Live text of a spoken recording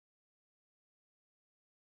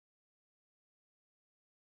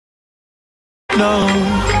know.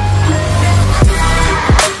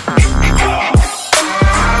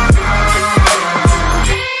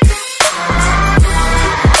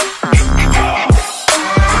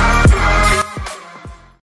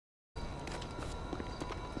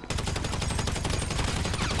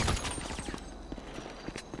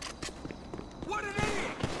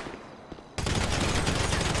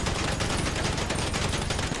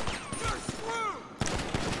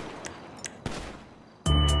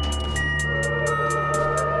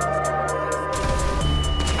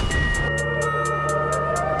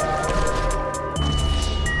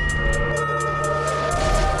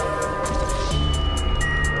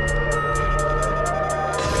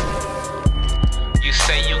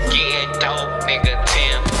 Nigga,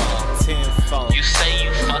 tenfold. You say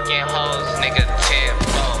you fucking hoes, nigga,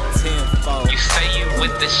 tenfold. You say you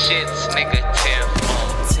with the shits, nigga,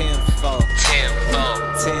 tenfold.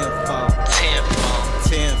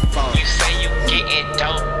 You say you getting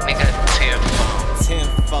dope, nigga,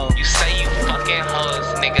 tenfold. You say you fucking hoes,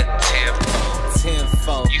 nigga,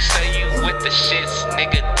 tenfold. You say you with the shits,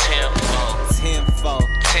 nigga, tenfold.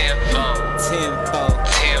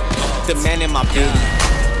 The man in my bitty.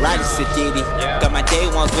 Riding Sadidi, got my day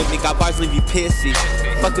ones with me, got bars leave you pissy.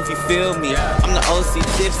 Fuck if you feel me, I'm the OC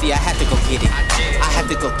tipsy, I had to go get it. I had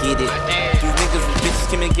to go get it. These niggas and bitches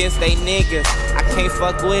came against they niggas. I can't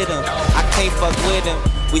fuck with them, I can't fuck with them.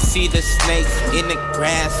 We see the snakes in the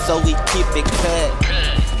grass, so we keep it cut.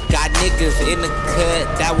 Got niggas in the cut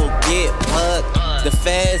that will get mugged. The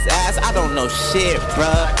feds ass, I don't know shit,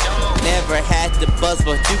 bruh. Never had the buzz,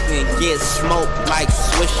 but you can get smoked like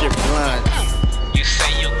Swisher blunts. You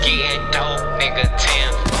say you getting dope, nigga,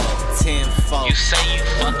 tenfold. You say you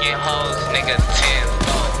fucking hoes, nigga,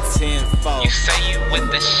 tenfold. You say you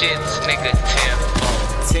with the shits, nigga,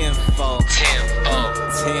 tenfold.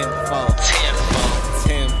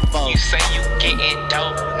 You say you getting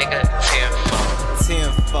dope, nigga,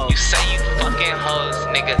 tenfold. You say you fucking hoes,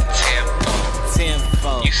 nigga,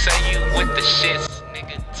 tenfold. You say you with the shits,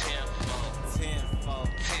 nigga, tenfold.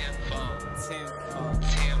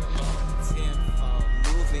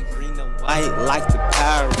 White like the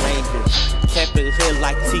Power Rangers, kept it hood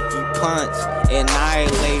like Tiki Punch,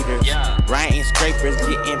 Annihilator. Writing scrapers,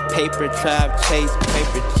 getting paper, trap chase,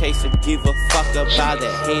 paper chaser. Give a fuck about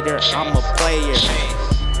a hater, I'm a player.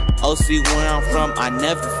 OC where I'm from, I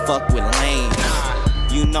never fuck with lanes.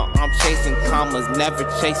 You know I'm chasing commas, never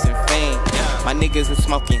chasing fame. My niggas are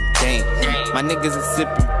smoking dank, my niggas are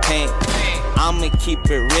sipping paint. I'ma keep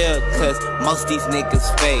it real, cause most these niggas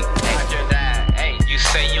fake. You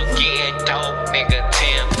say you getting dope, nigga,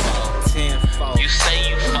 tenfold. You say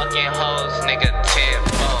you fucking hoes, nigga,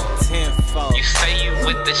 tenfold. You say you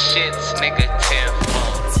with the shits, nigga,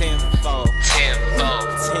 tenfold.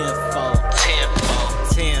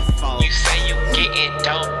 You say you getting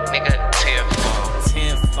dope, nigga,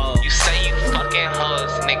 tenfold. You say you fucking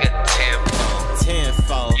hoes, nigga,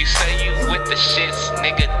 tenfold. You say you with the shits,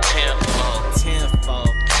 nigga, tenfold.